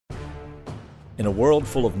In a world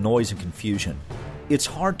full of noise and confusion, it's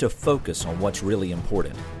hard to focus on what's really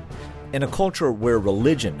important. In a culture where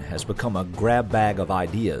religion has become a grab bag of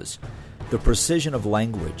ideas, the precision of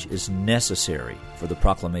language is necessary for the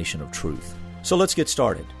proclamation of truth. So let's get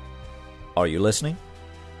started. Are you listening?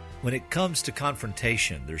 When it comes to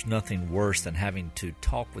confrontation, there's nothing worse than having to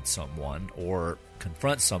talk with someone or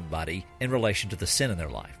confront somebody in relation to the sin in their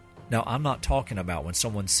life. Now, I'm not talking about when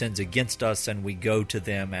someone sins against us and we go to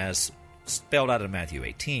them as spelled out in Matthew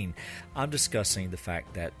 18. I'm discussing the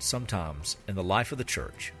fact that sometimes in the life of the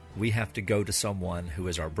church, we have to go to someone who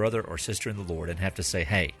is our brother or sister in the Lord and have to say,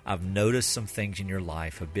 hey, I've noticed some things in your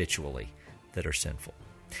life habitually that are sinful.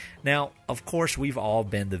 Now, of course, we've all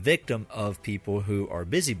been the victim of people who are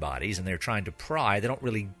busybodies and they're trying to pry. They don't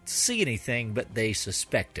really see anything, but they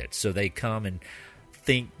suspect it. So they come and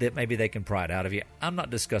think that maybe they can pry it out of you. I'm not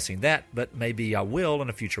discussing that, but maybe I will in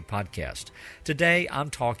a future podcast. Today, I'm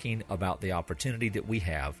talking about the opportunity that we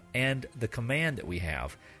have and the command that we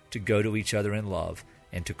have to go to each other in love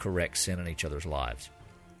and to correct sin in each other's lives.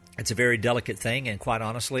 It's a very delicate thing, and quite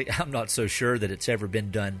honestly, I'm not so sure that it's ever been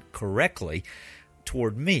done correctly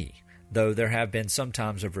toward me, though there have been some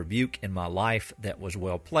times of rebuke in my life that was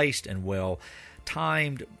well placed and well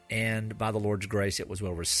timed, and by the Lord's grace it was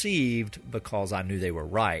well received because I knew they were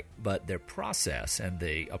right, but their process and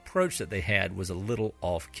the approach that they had was a little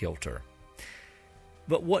off kilter.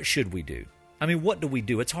 But what should we do? I mean, what do we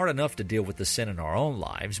do? It's hard enough to deal with the sin in our own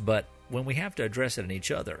lives, but when we have to address it in each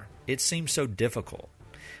other, it seems so difficult.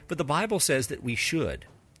 But the Bible says that we should,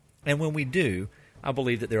 and when we do, I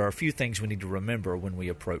believe that there are a few things we need to remember when we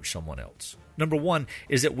approach someone else. Number one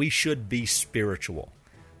is that we should be spiritual.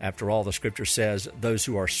 After all, the Scripture says, those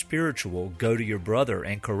who are spiritual, go to your brother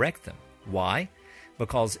and correct them. Why?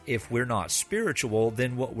 Because if we're not spiritual,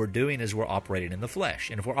 then what we're doing is we're operating in the flesh.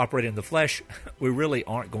 And if we're operating in the flesh, we really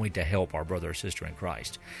aren't going to help our brother or sister in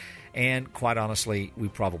Christ. And quite honestly, we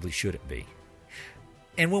probably shouldn't be.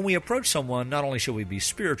 And when we approach someone, not only should we be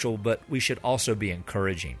spiritual, but we should also be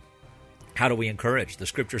encouraging. How do we encourage? The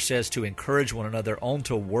Scripture says to encourage one another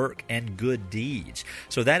onto work and good deeds.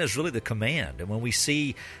 So that is really the command. And when we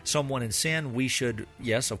see someone in sin, we should,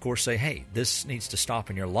 yes, of course, say, hey, this needs to stop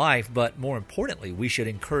in your life. But more importantly, we should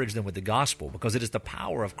encourage them with the gospel, because it is the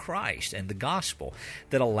power of Christ and the gospel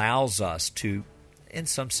that allows us to, in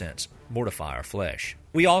some sense, mortify our flesh.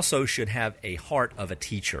 We also should have a heart of a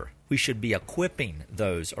teacher. We should be equipping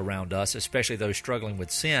those around us, especially those struggling with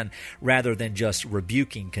sin, rather than just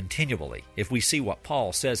rebuking continually. If we see what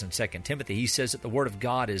Paul says in 2 Timothy, he says that the Word of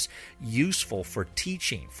God is useful for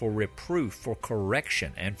teaching, for reproof, for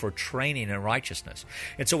correction, and for training in righteousness.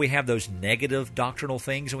 And so we have those negative doctrinal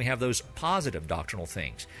things and we have those positive doctrinal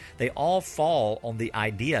things. They all fall on the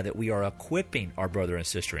idea that we are equipping our brother and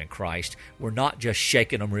sister in Christ. We're not just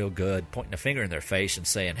shaking them real good, pointing a finger in their face and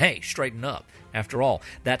saying, hey, straighten up. After all,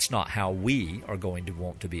 that's not how we are going to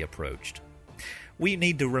want to be approached. We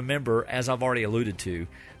need to remember, as I've already alluded to,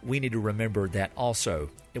 we need to remember that also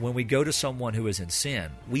when we go to someone who is in sin,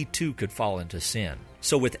 we too could fall into sin.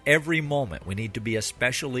 So with every moment, we need to be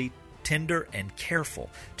especially tender and careful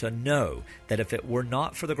to know that if it were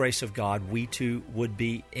not for the grace of God, we too would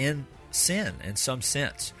be in sin in some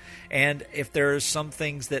sense. And if there are some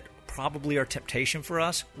things that probably are temptation for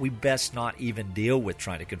us, we best not even deal with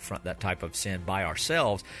trying to confront that type of sin by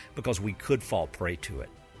ourselves, because we could fall prey to it.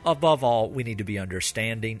 Above all, we need to be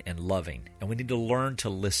understanding and loving, and we need to learn to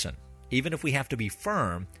listen. Even if we have to be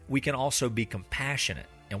firm, we can also be compassionate.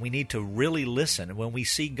 And we need to really listen. When we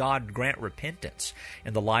see God grant repentance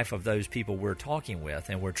in the life of those people we're talking with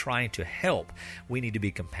and we're trying to help, we need to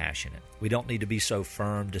be compassionate. We don't need to be so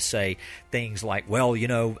firm to say things like, well, you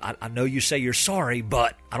know, I know you say you're sorry,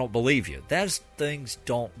 but I don't believe you. Those things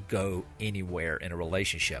don't go anywhere in a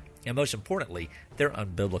relationship. And most importantly, they're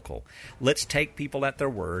unbiblical. Let's take people at their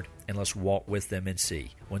word and let's walk with them and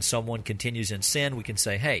see. When someone continues in sin, we can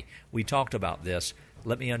say, hey, we talked about this.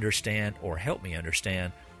 Let me understand, or help me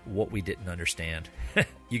understand, what we didn't understand.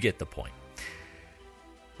 You get the point.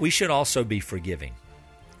 We should also be forgiving.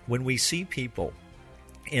 When we see people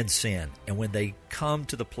in sin, and when they come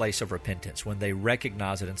to the place of repentance, when they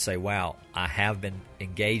recognize it and say, wow, I have been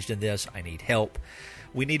engaged in this, I need help,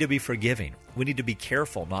 we need to be forgiving. We need to be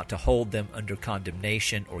careful not to hold them under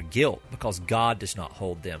condemnation or guilt, because God does not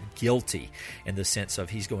hold them guilty in the sense of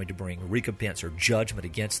He's going to bring recompense or judgment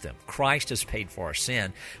against them. Christ has paid for our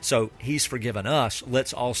sin, so He's forgiven us.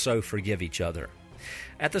 Let's also forgive each other.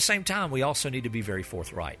 At the same time, we also need to be very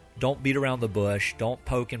forthright. Don't beat around the bush. Don't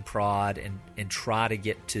poke and prod and try to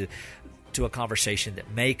get to to a conversation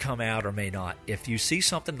that may come out or may not. If you see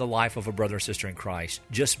something in the life of a brother or sister in Christ,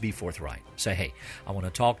 just be forthright. Say, hey, I want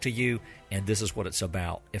to talk to you, and this is what it's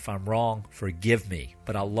about. If I'm wrong, forgive me,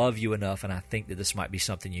 but I love you enough, and I think that this might be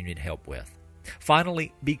something you need help with.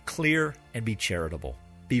 Finally, be clear and be charitable.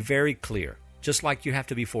 Be very clear. Just like you have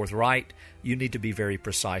to be forthright, you need to be very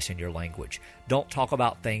precise in your language. Don't talk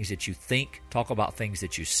about things that you think. Talk about things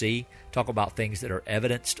that you see. Talk about things that are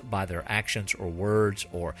evidenced by their actions or words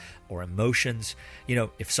or emotions. You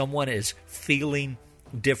know, if someone is feeling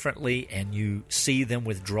differently and you see them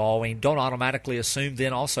withdrawing, don't automatically assume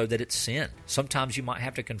then also that it's sin. Sometimes you might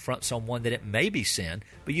have to confront someone that it may be sin,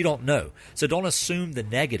 but you don't know. So don't assume the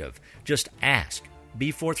negative. Just ask.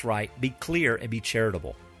 Be forthright, be clear, and be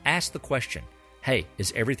charitable. Ask the question, hey,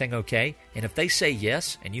 is everything okay? And if they say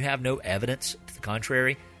yes, and you have no evidence to the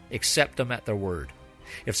contrary, accept them at their word.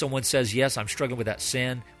 If someone says, yes, I'm struggling with that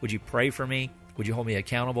sin, would you pray for me? Would you hold me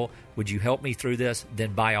accountable? Would you help me through this?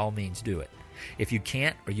 Then by all means do it. If you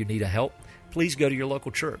can't or you need a help, please go to your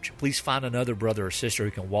local church. Please find another brother or sister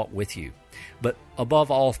who can walk with you. But above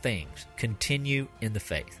all things, continue in the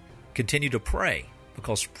faith. Continue to pray,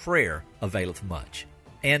 because prayer availeth much.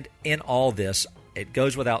 And in all this, it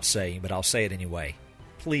goes without saying, but I'll say it anyway.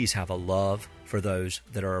 Please have a love for those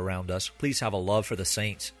that are around us. Please have a love for the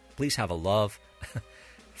saints. Please have a love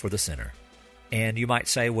for the sinner. And you might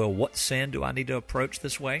say, well, what sin do I need to approach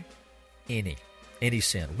this way? Any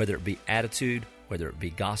sin, whether it be attitude, whether it be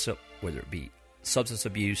gossip, whether it be substance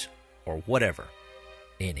abuse, or whatever.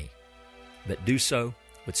 Any. But do so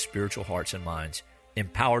with spiritual hearts and minds,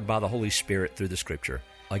 empowered by the Holy Spirit through the Scripture.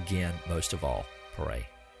 Again, most of all, pray.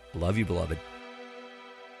 Love you, beloved.